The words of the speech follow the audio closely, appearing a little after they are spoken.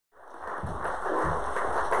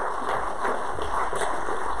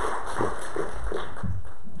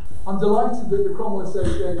I'm delighted that the Cromwell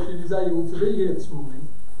Association is able to be here this morning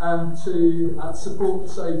to support the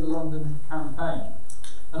Save the London campaign.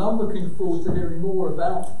 And I'm looking forward to hearing more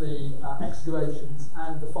about the excavations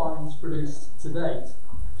and the finds produced to date.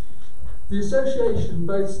 The association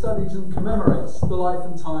both studies and commemorates the life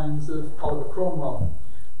and times of Oliver Cromwell.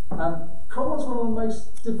 Cromwell's one of the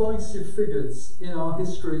most divisive figures in our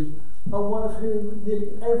history, and one of whom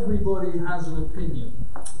nearly everybody has an opinion.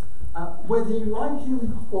 Whether you like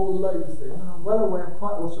him or loathe him, and I'm well aware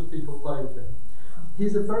quite a lot of people loathe him,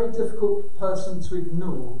 he's a very difficult person to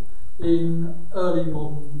ignore in early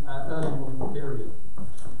modern period.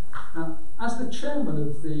 Now, as the chairman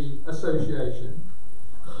of the association,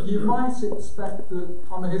 you might expect that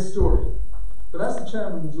I'm a historian, but as the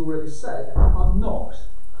chairman has already said, I'm not.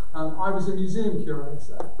 I was a museum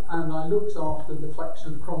curator, and I looked after the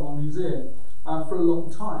collection of the Cromwell Museum for a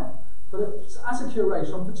long time. But as a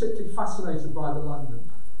curator, I'm particularly fascinated by the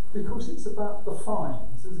London because it's about the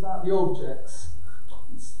finds, it's about the objects.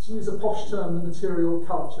 To use a posh term, the material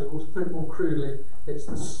culture, or to put it more crudely, it's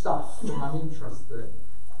the stuff that I'm interested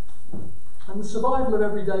in. And the survival of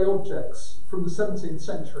everyday objects from the 17th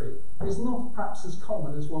century is not perhaps as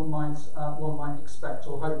common as one might expect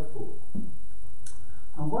or hope for.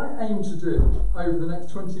 And what I aim to do over the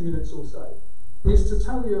next 20 minutes or so is to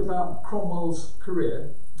tell you about Cromwell's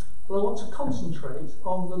career, but I want to concentrate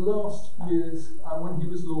on the last years when he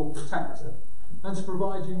was Lord Protector, and to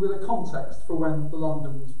provide you with a context for when the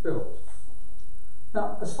London was built.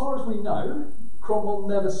 Now, as far as we know, Cromwell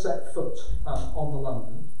never set foot on the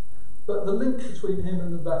London, but the link between him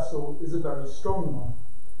and the vessel is a very strong one.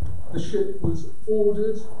 The ship was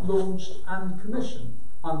ordered, launched and commissioned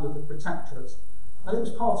under the Protectorate, and it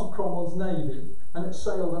was part of Cromwell's navy, and it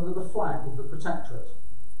sailed under the flag of the Protectorate.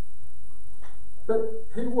 But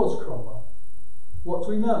who was Cromwell? What do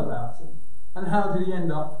we know about him? And how did he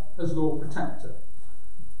end up as Lord Protector?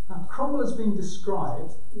 Now, Cromwell has been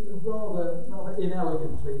described rather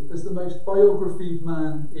inelegantly as the most biographied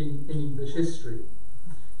man in English history.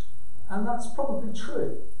 And that's probably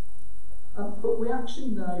true. But we actually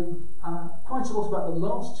know quite a lot about the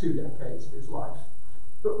last 2 decades of his life,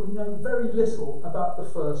 but we know very little about the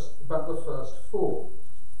first 4.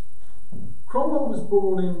 Cromwell was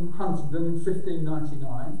born in Huntingdon in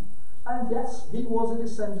 1599, and yes, he was a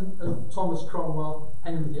descendant of Thomas Cromwell,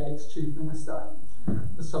 Henry VIII's chief minister,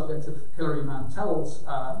 the subject of Hilary Mantel's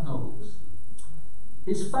novels.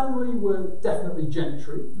 His family were definitely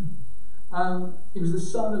gentry. He was the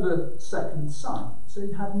son of a second son, so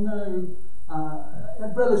he had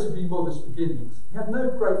relatively modest beginnings. He had no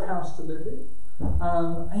great house to live in.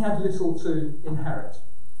 He had little to inherit.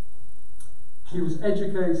 He was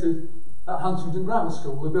educated at Huntingdon Grammar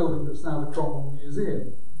School, the building that's now the Cromwell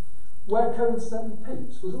Museum, where coincidentally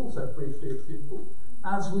Pepys was also briefly a pupil,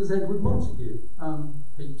 as was Edward Montague,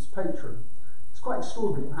 Pepys' patron. It's quite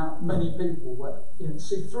extraordinary how many people were,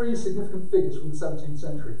 see 3 significant figures from the 17th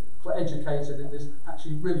century were educated in this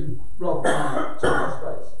actually really rather tiny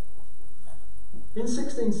space. In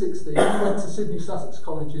 1616, he went to Sidney Sussex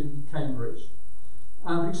College in Cambridge,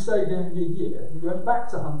 and he stayed only a year. He went back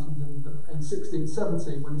to Huntingdon in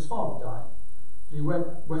 1617 when his father died. He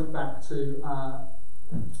went back to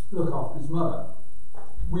look after his mother.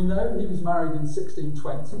 We know he was married in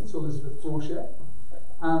 1620 to Elizabeth Fawcett,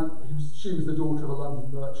 and she was the daughter of a London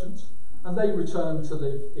merchant, and they returned to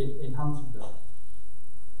live in Huntingdon.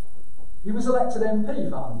 He was elected MP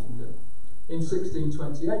for Huntingdon in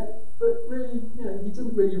 1628, but really, he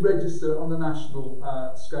didn't really register on the national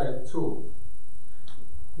scale at all.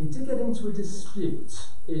 He did get into a dispute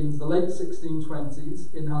in the late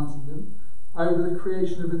 1620s in Huntingdon over the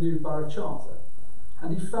creation of a new borough charter,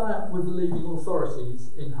 and he fell out with the leading authorities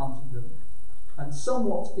in Huntingdon, and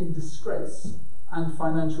somewhat in disgrace and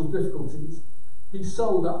financial difficulties, he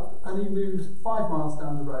sold up and he moved 5 miles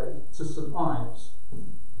down the road to St Ives,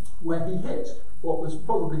 where he hit what was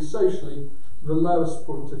probably socially the lowest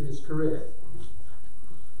point of his career.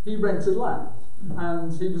 He rented land,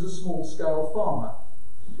 and he was a small-scale farmer.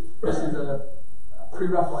 This is a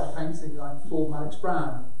pre-Raphaelite painting by Paul Malix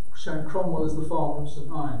Brown, showing Cromwell as the farmer of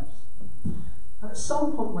St Ives. And at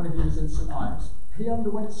some point when he was in St Ives, he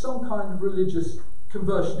underwent some kind of religious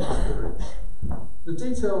conversion experience, the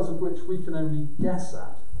details of which we can only guess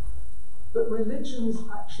at. But religion is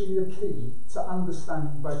actually the key to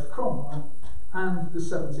understanding both Cromwell and the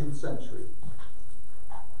 17th century.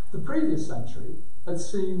 The previous century had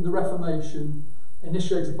seen the Reformation,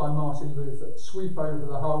 initiated by Martin Luther, sweep over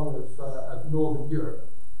the whole of Northern Europe.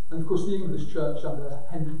 And of course the English church under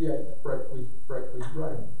Henry VIII broke with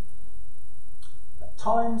Rome. At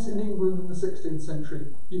times in England in the 16th century,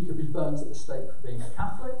 you could be burnt at the stake for being a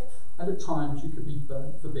Catholic, and at times you could be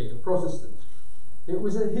burnt for being a Protestant. It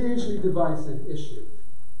was a hugely divisive issue.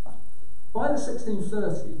 By the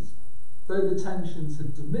 1630s, though the tensions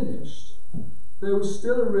had diminished, there was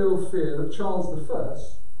still a real fear that Charles I,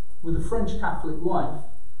 with a French Catholic wife,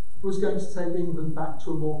 was going to take England back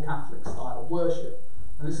to a more Catholic style of worship.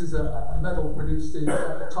 And this is a medal produced at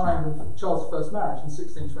the time of Charles I's marriage in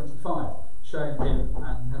 1625, showing him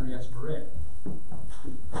and Henrietta Maria.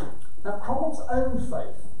 Now, Cromwell's own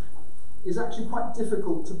faith is actually quite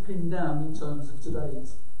difficult to pin down in terms of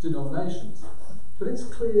today's denominations, but it's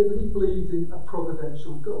clear that he believed in a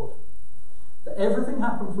providential God, that everything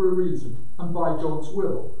happened for a reason and by God's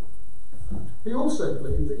will. He also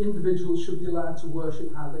believed that individuals should be allowed to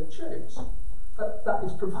worship how they chose. That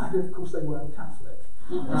is provided, of course, they weren't Catholic.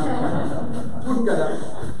 Wouldn't go that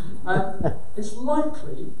far. It's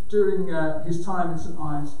likely during his time in St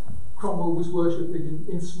Ives, Cromwell was worshipping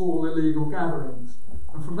in small illegal gatherings,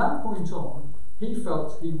 and from that point on, he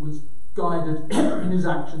felt he was guided in his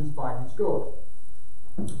actions by his God.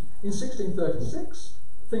 In 1636,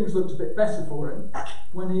 things looked a bit better for him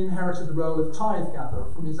when he inherited the role of tithe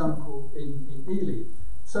gatherer from his uncle in Ely.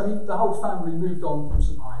 So the whole family moved on from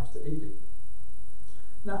St Ives to Ely.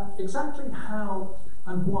 Now, exactly how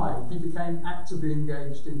and why he became actively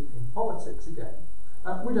engaged in politics again,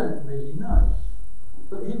 we don't really know.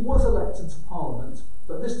 But he was elected to Parliament,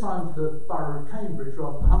 but this time for the borough of Cambridge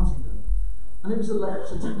rather than Huntingdon. And he was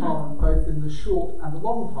elected to Parliament both in the short and the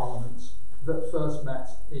long Parliaments that first met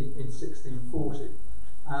in 1640.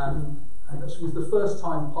 And this was the first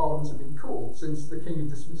time Parliament had been called since the King had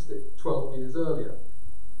dismissed it 12 years earlier.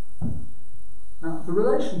 Now, the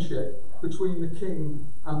relationship between the King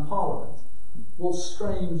and Parliament was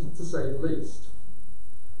strained, to say the least.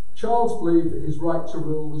 Charles believed that his right to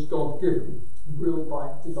rule was God-given. He ruled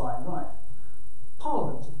by divine right.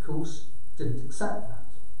 Parliament, of course, didn't accept that.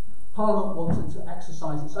 Parliament wanted to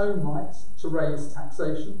exercise its own rights to raise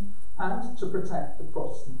taxation and to protect the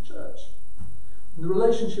Protestant Church. And the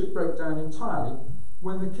relationship broke down entirely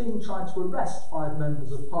when the King tried to arrest 5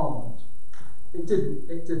 members of Parliament. It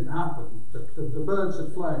didn't happen. The birds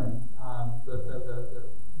had flown,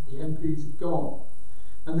 the MPs had gone,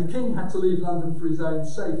 and the King had to leave London for his own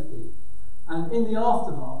safety. And in the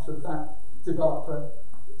aftermath of that debacle,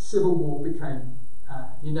 civil war became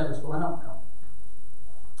the inevitable outcome.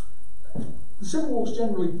 The Civil War's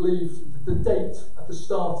generally believed that the date at the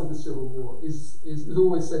start of the Civil War is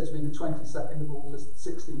always said to be the 22nd of August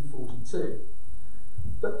 1642.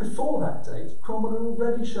 But before that date, Cromwell had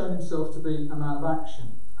already shown himself to be a man of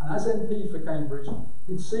action. And as MP for Cambridge,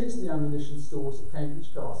 he'd seized the ammunition stores at Cambridge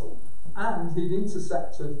Castle, and he'd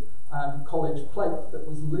intercepted college plate that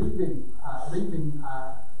was leaving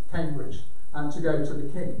Cambridge to go to the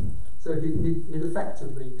King. So he'd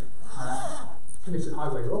effectively committed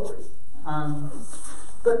highway robbery.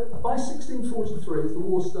 But by 1643, as the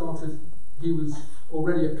war started, he was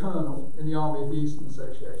already a colonel in the army of the Eastern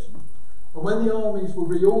Association. And when the armies were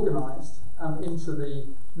reorganised into the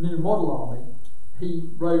new model army, he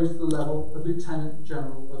rose to the level of Lieutenant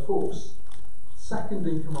General of Horse, second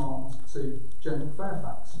in command to General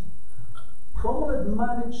Fairfax. Cromwell had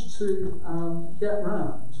managed to get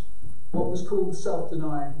round what was called the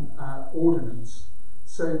self-denying ordinance.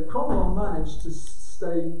 So Cromwell managed to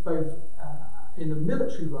stay both in a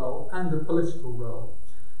military role and a political role.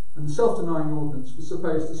 And the self-denying ordinance was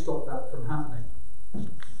supposed to stop that from happening.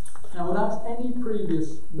 Now, without any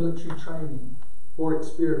previous military training or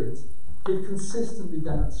experience, he had consistently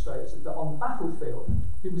demonstrated that on the battlefield,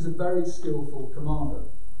 he was a very skillful commander.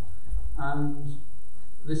 And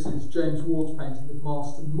this is James Ward's painting of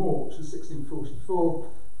Marston Moor, which was 1644,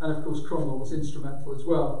 and of course Cromwell was instrumental as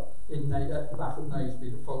well at the Battle of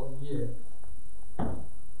Naseby the following year.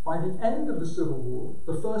 By the end of the Civil War,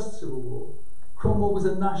 the First Civil War, Cromwell was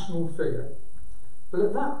a national figure. But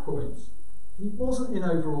at that point, he wasn't in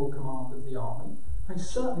overall command of the army, and he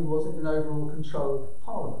certainly wasn't in overall control of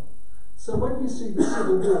Parliament. So when you see the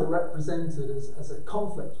Civil War represented as a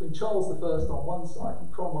conflict between Charles I on one side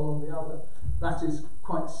and Cromwell on the other, that is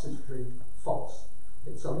quite simply false.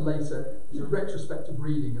 It's a retrospective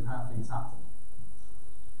reading of how things happened.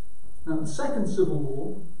 Now, the Second Civil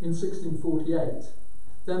War in 1648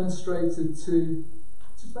 demonstrated to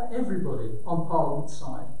just about everybody on Parliament's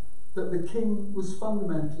side that the King was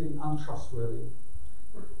fundamentally untrustworthy.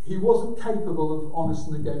 He wasn't capable of honest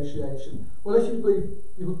negotiation. Well, if you believe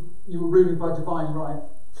you were ruling by divine right,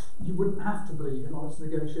 you wouldn't have to believe in honest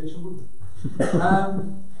negotiation, would you?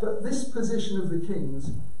 But this position of the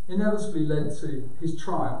King's inevitably led to his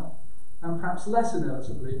trial, and perhaps less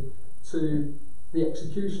inevitably to the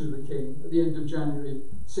execution of the King at the end of January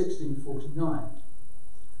 1649.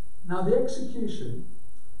 Now, the execution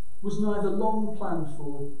was neither long planned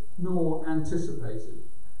for nor anticipated,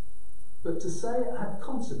 but to say it had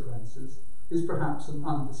consequences is perhaps an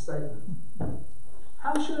understatement.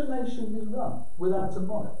 How should a nation be run without a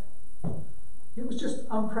monarch? It was just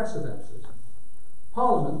unprecedented.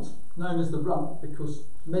 Parliament, known as the Rump because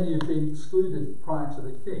many had been excluded prior to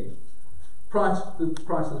the king, prior to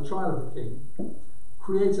the trial of the king,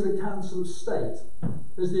 created a Council of State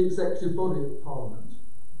as the executive body of Parliament.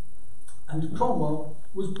 And Cromwell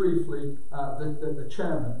was briefly the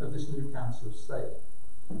chairman of this new Council of State.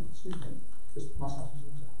 Excuse me, just must have some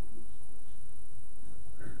water.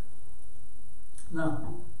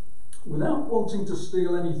 Now, without wanting to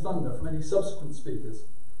steal any thunder from any subsequent speakers,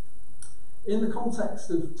 in the context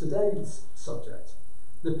of today's subject,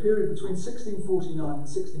 the period between 1649 and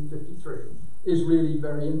 1653 is really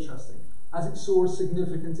very interesting, as it saw a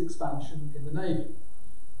significant expansion in the Navy.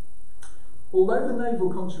 Although the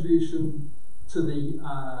naval contribution to the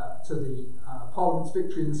Parliament's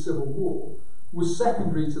victory in the Civil War was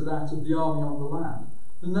secondary to that of the army on the land,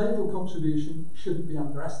 the naval contribution shouldn't be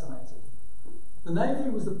underestimated. The Navy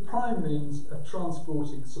was the prime means of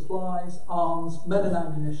transporting supplies, arms, men and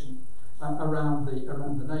ammunition around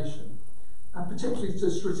the nation, and particularly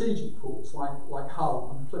to strategic ports like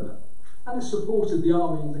Hull and Plymouth, and it supported the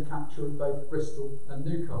army in the capture of both Bristol and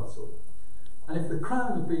Newcastle. And if the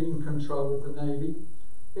Crown had been in control of the Navy,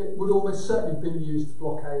 it would almost certainly have been used to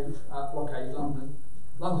blockade London.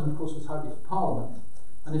 London, of course, was wholly for Parliament,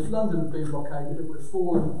 and if London had been blockaded, it would have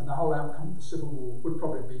fallen, and the whole outcome of the Civil War would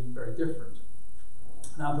probably have been very different.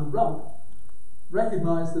 Now, the Rump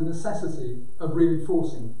recognised the necessity of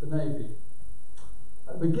reinforcing the Navy.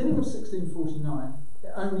 At the beginning of 1649,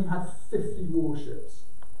 it only had 50 warships,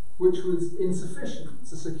 which was insufficient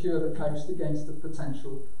to secure the coast against a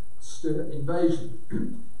potential Stuart invasion.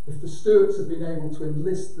 If the Stuarts had been able to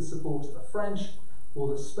enlist the support of the French or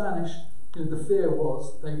the Spanish, the fear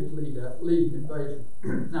was they would lead an invasion.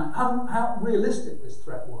 Now, how realistic this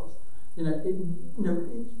threat was,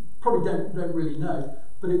 probably don't really know,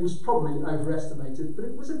 but it was probably overestimated, but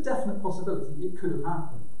it was a definite possibility. It could have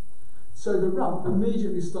happened. So the Rump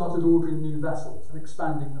immediately started ordering new vessels and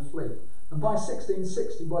expanding the fleet, and by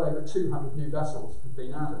 1660, well over 200 new vessels had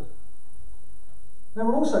been added. There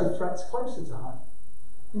were also threats closer to home.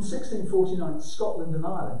 In 1649, Scotland and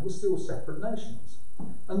Ireland were still separate nations,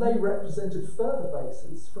 and they represented further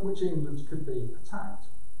bases from which England could be attacked.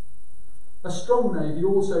 A strong navy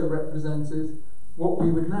also represented what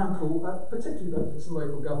we would now call, particularly those of some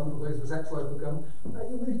local government, or those of ex-local government,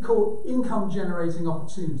 we call income-generating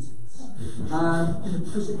opportunities,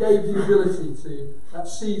 because it gave the ability to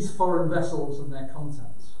seize foreign vessels and their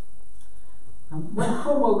contents. When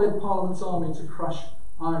Cromwell led Parliament's army to crush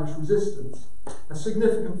Irish resistance, a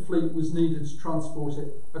significant fleet was needed to transport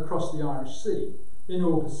it across the Irish Sea in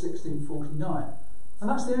August 1649. And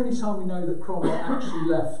that's the only time we know that Cromwell actually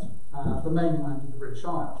left the mainland of the British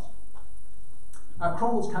Isles.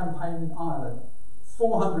 Cromwell's campaign in Ireland,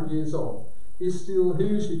 400 years on, is still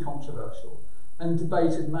hugely controversial and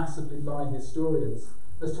debated massively by historians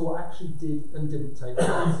as to what actually did and didn't take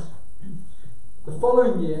place. The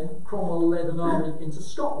following year, Cromwell led an army into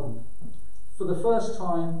Scotland for the first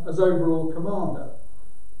time as overall commander,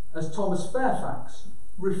 as Thomas Fairfax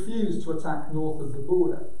refused to attack north of the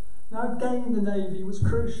border. Now again, the navy was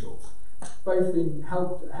crucial, both in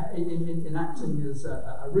acting as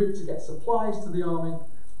a route to get supplies to the army,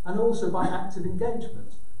 and also by active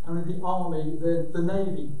engagement. I mean, the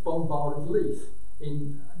navy bombarded Leith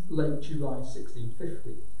in late July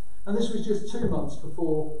 1650, and this was just 2 months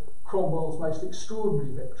before Cromwell's most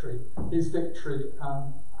extraordinary victory, his victory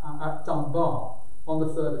at Dunbar on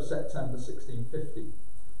the 3rd of September 1650.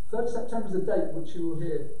 3rd of September is a date which you will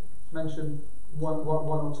hear mentioned one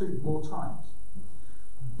or two more times.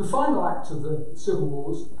 The final act of the Civil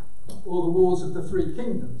Wars, or the Wars of the Three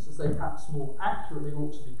Kingdoms, as they perhaps more accurately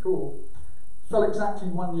ought to be called, fell exactly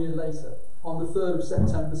 1 year later, on the 3rd of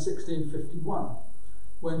September 1651,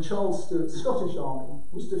 when Charles Stuart's Scottish army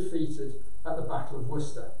was defeated at the Battle of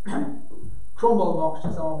Worcester. Cromwell marched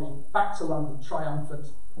his army back to London triumphant,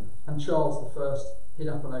 and Charles I hid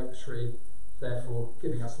up an oak tree, therefore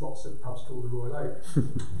giving us lots of pubs called the Royal Oak.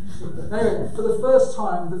 Anyway, for the first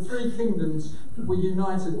time, the three kingdoms were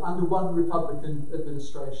united under one Republican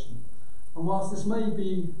administration. And whilst this may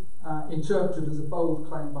be interpreted as a bold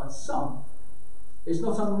claim by some, it's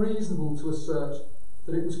not unreasonable to assert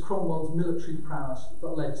that it was Cromwell's military prowess that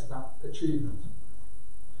led to that achievement.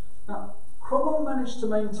 Now, Cromwell managed to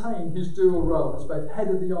maintain his dual role as both head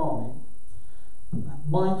of the army,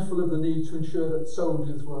 mindful of the need to ensure that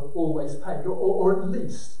soldiers were always paid, or at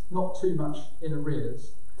least not too much in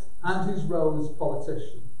arrears, and his role as a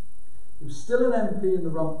politician. He was still an MP in the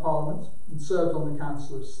Rump Parliament and served on the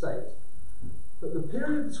Council of State. But the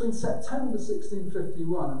period between September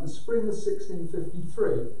 1651 and the spring of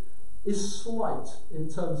 1653 is slight in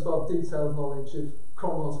terms of our detailed knowledge of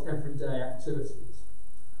Cromwell's everyday activities.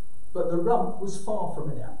 But the Rump was far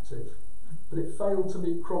from inactive, but it failed to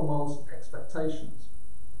meet Cromwell's expectations.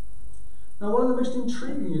 Now, one of the most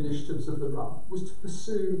intriguing initiatives of the Rump was to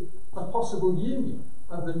pursue a possible union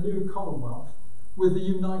of the new Commonwealth with the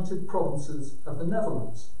United Provinces of the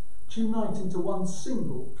Netherlands, to unite into one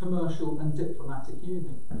single commercial and diplomatic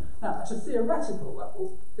union. Now, at a theoretical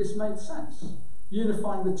level, this made sense,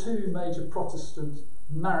 unifying the two major Protestant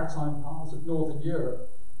maritime powers of Northern Europe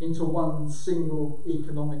into one single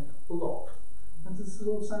economic bloc. And does this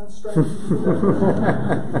all sound strange?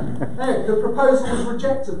 Anyway, the proposal was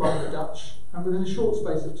rejected by the Dutch, and within a short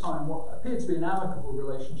space of time, what appeared to be an amicable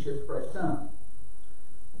relationship broke down.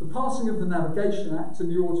 The passing of the Navigation Act in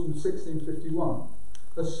the autumn of 1651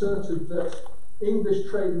 asserted that English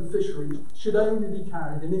trade and fishery should only be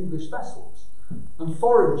carried in English vessels, and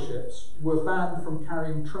foreign ships were banned from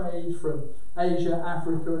carrying trade from Asia,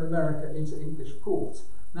 Africa and America into English ports.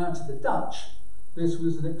 Now, to the Dutch, this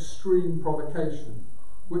was an extreme provocation,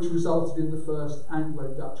 which resulted in the First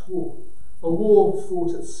Anglo-Dutch War, a war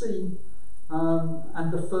fought at sea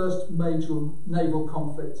and the first major naval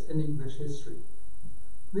conflict in English history.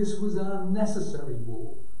 This was an unnecessary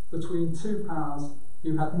war between two powers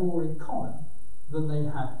who had more in common than they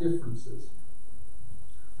had differences.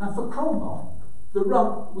 And for Cromwell, the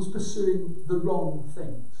Rump was pursuing the wrong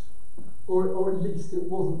things, or at least it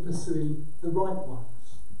wasn't pursuing the right ones.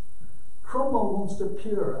 Cromwell wanted a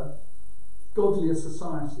purer, godlier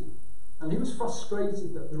society, and he was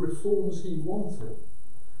frustrated that the reforms he wanted,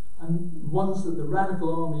 and ones that the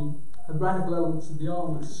radical army and radical elements of the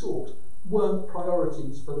army sought, weren't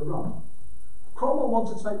priorities for the Rump. Cromwell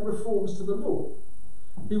wanted to make reforms to the law.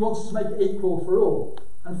 He wanted to make it equal for all,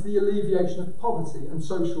 and for the alleviation of poverty and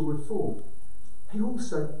social reform. He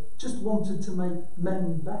also just wanted to make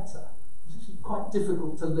men better. It's actually quite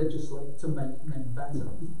difficult to legislate to make men better.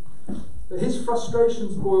 But his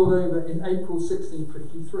frustrations boiled over in April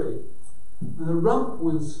 1653, when the Rump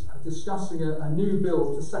was discussing a new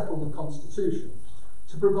bill to settle the Constitution,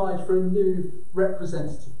 to provide for a new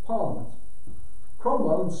representative parliament.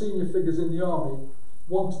 Cromwell and senior figures in the army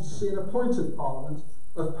wanted to see an appointed parliament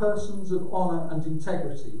of persons of honour and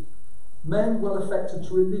integrity, men well affected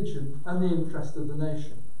to religion and the interest of the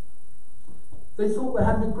nation. They thought they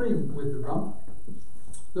had an agreement with the Rump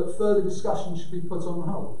that further discussion should be put on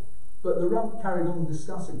hold, but the Rump carried on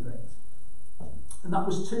discussing things, and that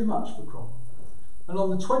was too much for Cromwell. And on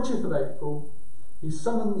the 20th of April, he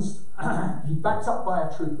backed up by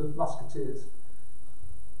a troop of musketeers,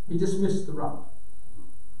 he dismissed the Rump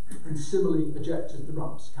and similarly ejected the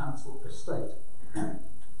Rump's Council of State.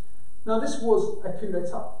 Now, this was a coup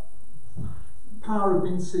d'etat. Power had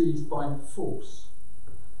been seized by force,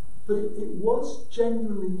 but it was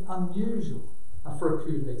genuinely unusual for a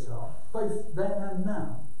coup d'etat, both then and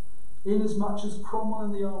now, inasmuch as Cromwell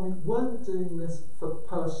and the army weren't doing this for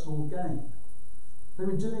personal gain. They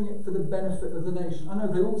were doing it for the benefit of the nation. I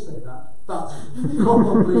know they all say that, but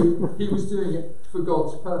probably he was doing it for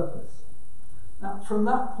God's purpose. Now, from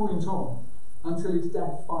that point on, until his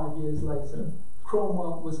death 5 years later,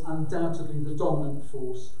 Cromwell was undoubtedly the dominant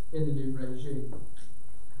force in the new regime.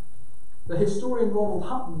 The historian Ronald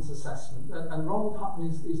Hutton's assessment, and Ronald Hutton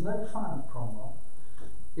is no fan of Cromwell,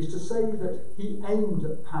 is to say that he aimed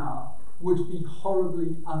at power would be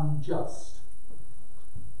horribly unjust,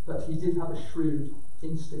 but he did have a shrewd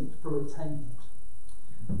instinct for attainment.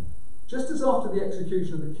 Just as after the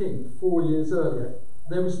execution of the king 4 years earlier,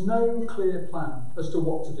 there was no clear plan as to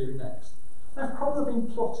what to do next. Now, if Cromwell had been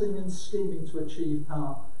plotting and scheming to achieve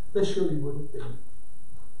power, there surely would have been.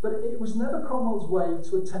 But it was never Cromwell's way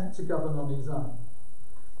to attempt to govern on his own.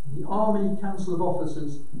 The Army Council of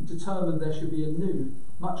Officers determined there should be a new,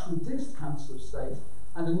 much reduced Council of State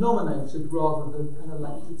and a nominated rather than an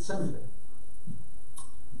elected assembly.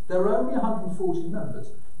 There were only 140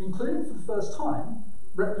 members, including for the first time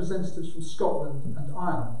representatives from Scotland and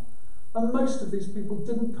Ireland, and most of these people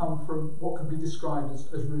didn't come from what could be described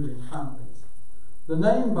as ruling families. The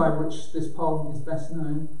name by which this parliament is best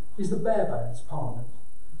known is the Barebones Parliament,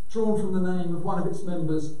 drawn from the name of one of its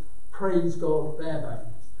members, Praise God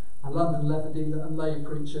Barebones, a London leather dealer and lay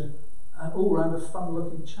preacher, and all round a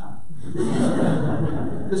fun-looking chap.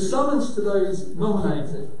 The summons to those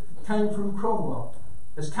nominated came from Cromwell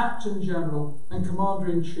as Captain General and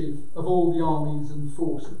Commander-in-Chief of all the armies and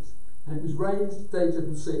forces, and it was raised, dated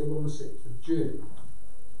and sealed on the 6th of June.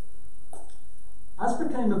 As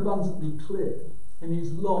became abundantly clear in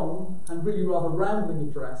his long and really rather rambling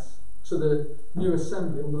address to the new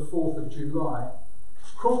assembly on the 4th of July,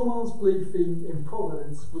 Cromwell's belief in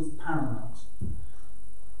providence was paramount.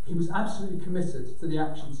 He was absolutely committed to the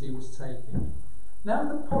actions he was taking. Now, at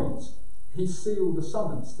the point he sealed the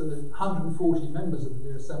summons to the 140 members of the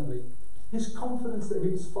new assembly, his confidence that he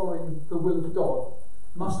was following the will of God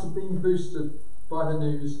must have been boosted by the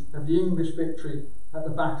news of the English victory at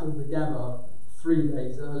the Battle of the Gabard 3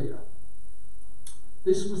 days earlier.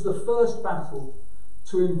 This was the first battle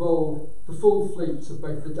to involve the full fleets of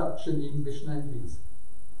both the Dutch and the English navies,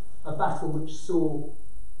 a battle which saw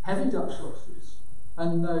heavy Dutch losses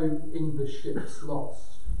and no English ships lost.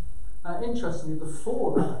 Interestingly, the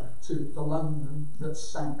forerunner to the London that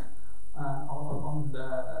sank on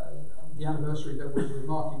the anniversary that we're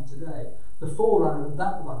marking today, the forerunner of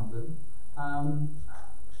that London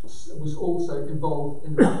was also involved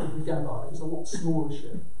in the Battle of the Gabard. It was a lot smaller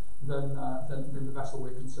ship than the vessel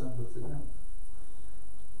we're concerned with today.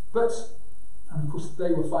 And of course,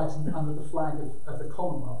 they were fighting under the flag of the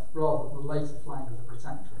Commonwealth rather than the later flag of the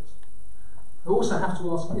Protectorate. I also have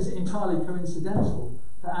to ask, is it entirely coincidental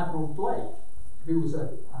that Admiral Blake, who was a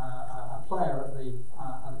player at the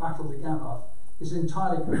Battle of the Gabard, is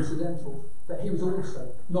entirely coincidental that he was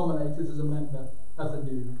also nominated as a member of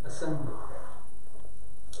the new Assembly?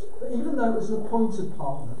 But even though it was an appointed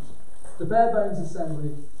Parliament, the bare-bones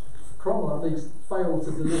Assembly, Cromwell at least, failed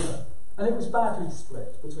to deliver, and it was badly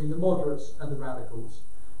split between the moderates and the radicals.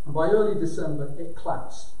 And by early December, it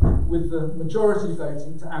collapsed, with the majority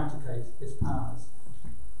voting to abdicate its powers.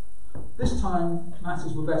 This time,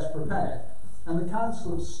 matters were best prepared, and the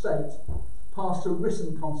Council of State passed a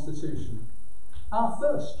written constitution, our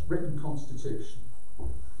first written constitution,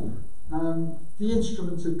 the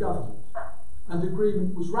instrument of government, and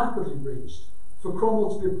agreement was rapidly reached for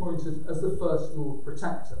Cromwell to be appointed as the first Lord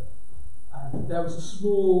Protector. There was a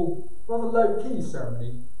small, rather low-key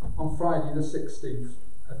ceremony on Friday the 16th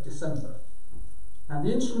of December. And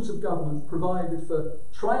the instrument of government provided for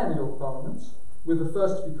triennial parliaments, with the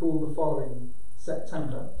first to be called the following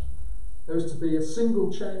September. There was to be a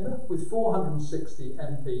single chamber with 460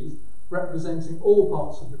 MPs representing all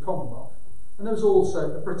parts of the Commonwealth. And there was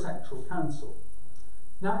also a protectoral council.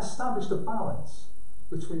 Now it established a balance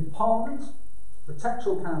between Parliament,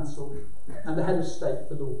 protectoral council, and the head of state,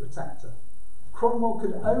 the Lord Protector. Cromwell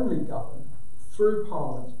could only govern through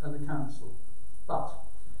Parliament and the council. But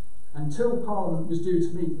until Parliament was due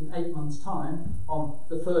to meet in 8 months' time, on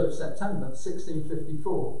the 3rd of September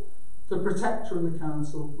 1654, the Protector and the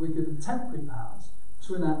Council were given temporary powers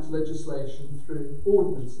to enact legislation through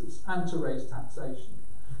ordinances and to raise taxation.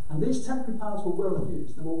 And these temporary powers were well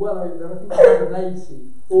used. There were well over, I think,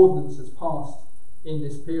 180 ordinances passed in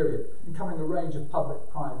this period, covering a range of public,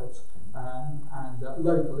 private, and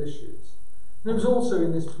local issues. And it was also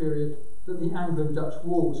in this period that the Anglo-Dutch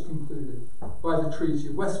War was concluded by the Treaty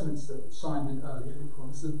of Westminster, signed in early April.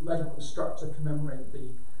 This event was struck to commemorate the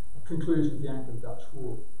conclusion of the Anglo-Dutch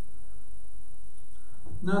War.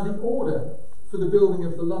 Now, the order for the building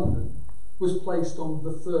of the London was placed on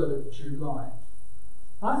the 3rd of July.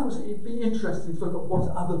 I thought it'd be interesting to look at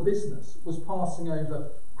what other business was passing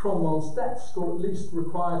over Cromwell's desk, or at least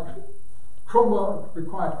required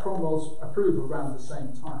Cromwell's approval around the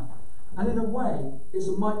same time. And in a way, it's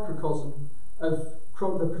a microcosm of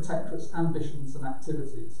the Protectorate's ambitions and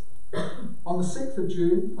activities. On the 6th of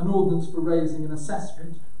June, an ordinance for raising an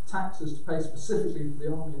assessment, taxes to pay specifically to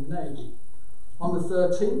the Army and Navy. On the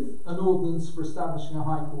 13th, an ordinance for establishing a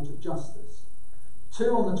High Court of Justice. 2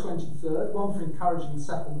 on the 23rd, one for encouraging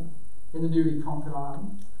settlement in the newly conquered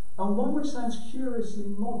island, and one which sounds curiously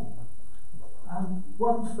modern,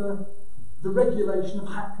 one for the regulation of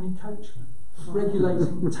hackney coachmen,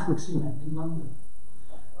 regulating taximen in London.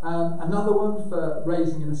 Another one for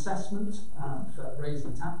raising an assessment, for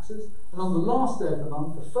raising taxes, and on the last day of the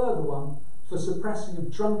month, a further one for suppressing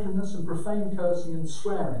of drunkenness and profane cursing and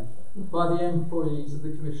swearing by the employees of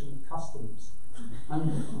the Commission of Customs.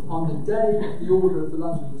 And on the day the order of the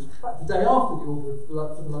London was, the day after the order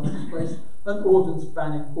for the London was placed, an ordinance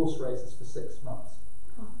banning horse races for 6 months.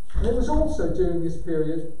 And it was also during this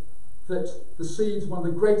period that the seeds, one of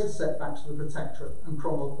the greatest setbacks for the Protectorate and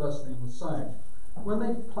Cromwell personally was sown, when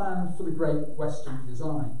they planned for the Great Western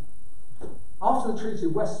Design. After the Treaty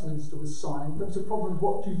of Westminster was signed, there was a problem: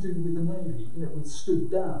 what do you do with the Navy? It stood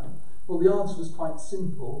down. Well, the answer was quite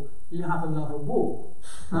simple: you have another war.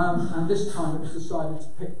 And this time it was decided to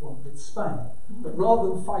pick one with Spain. But rather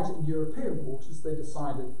than fight it in European waters, they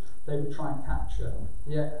decided they would try and capture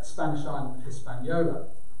the Spanish island of Hispaniola.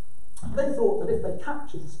 They thought that if they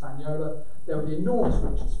captured Hispaniola, there would be enormous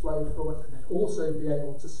riches flowed from it, and they'd also be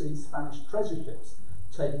able to see Spanish treasure ships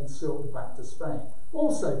taking silver back to Spain.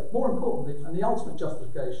 Also, more importantly, and the ultimate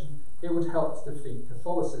justification, it would help to defeat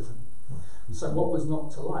Catholicism. So what was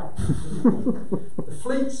not to like? The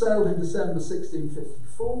fleet sailed in December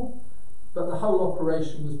 1654, but the whole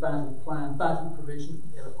operation was badly planned, badly provisioned,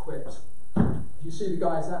 and ill-equipped. You see the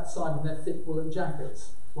guys outside in their thick woolen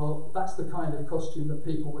jackets. Well, that's the kind of costume that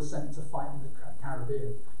people were sent to fight in the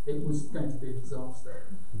Caribbean. It was going to be a disaster.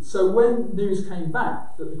 So when news came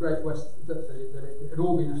back that the Great West, that it had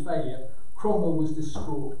all been a failure, Cromwell was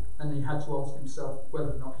distraught, and he had to ask himself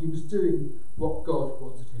whether or not he was doing what God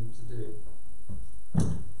wanted him to do.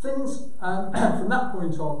 Things, from that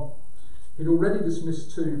point on, he'd already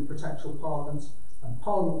dismissed 2 protectoral parliaments, and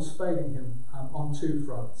Parliament was failing him on 2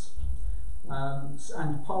 fronts.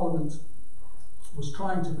 And Parliament was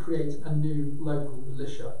trying to create a new local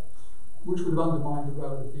militia, which would have undermined the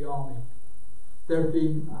role of the army. There had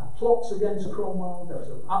been plots against Cromwell, there was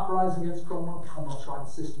an uprising against Cromwell. Cromwell tried a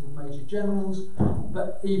system of major generals,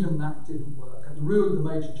 but even that didn't work, and the rule of the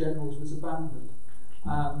major generals was abandoned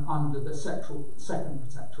under the second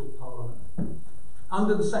protectoral parliament.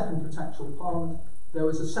 Under the second protectoral parliament, there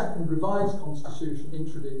was a second revised constitution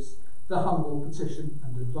introduced, the humble petition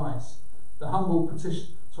and advice. The humble petition,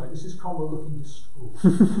 sorry, this is Cromwell looking distraught.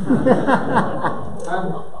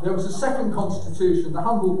 There was a second constitution, the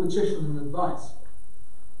humble petition and advice,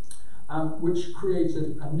 which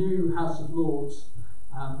created a new House of Lords,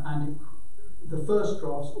 and the first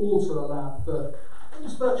drafts also allowed for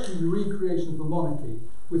almost virtually the recreation of the monarchy,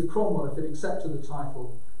 with Cromwell, if it accepted the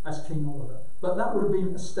title, as King Oliver. But that would have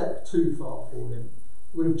been a step too far for him.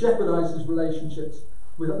 It would have jeopardised his relationships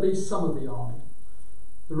with at least some of the army.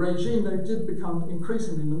 The regime, though, did become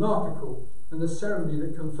increasingly monarchical, and the ceremony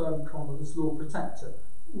that confirmed Cromwell as Lord Protector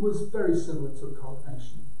was very similar to a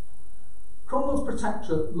coronation. Cromwell's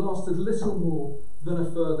protectorate lasted little more than a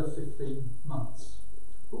further 15 months.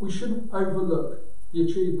 But we shouldn't overlook the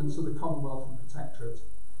achievements of the Commonwealth and Protectorate.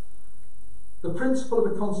 The principle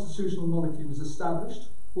of a constitutional monarchy was established,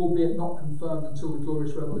 albeit not confirmed until the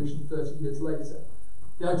Glorious Revolution 30 years later.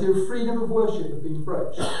 The idea of freedom of worship had been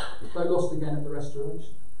broached, though lost again at the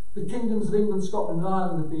Restoration. The kingdoms of England, Scotland and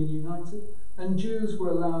Ireland had been united, and Jews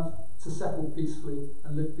were allowed to settle peacefully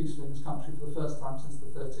and live peacefully in this country for the first time since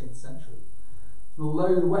the 13th century. And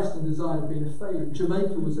although the Western design had been a failure,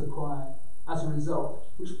 Jamaica was acquired as a result,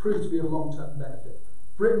 which proved to be of long-term benefit.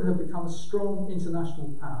 Britain had become a strong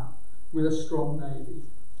international power with a strong navy.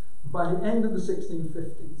 By the end of the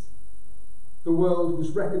 1650s, the world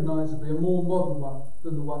was recognisably a more modern one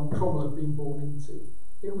than the one Cromwell had been born into.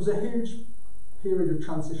 It was a huge period of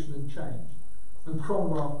transition and change, and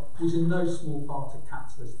Cromwell was in no small part a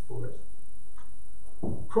catalyst for it.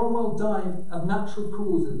 Cromwell died of natural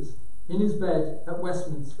causes in his bed at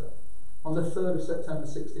Westminster on the 3rd of September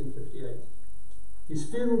 1658. His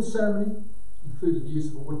funeral ceremony, including the use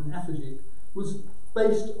of a wooden effigy, was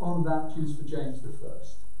based on that used for James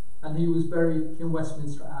I, and he was buried in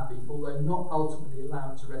Westminster Abbey, although not ultimately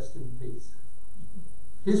allowed to rest in peace.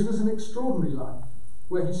 His was an extraordinary life,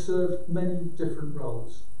 where he served many different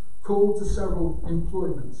roles, called to several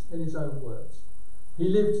employments in his own words. He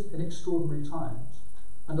lived in extraordinary times,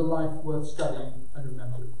 and a life worth studying and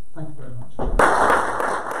remembering. Thank you very much.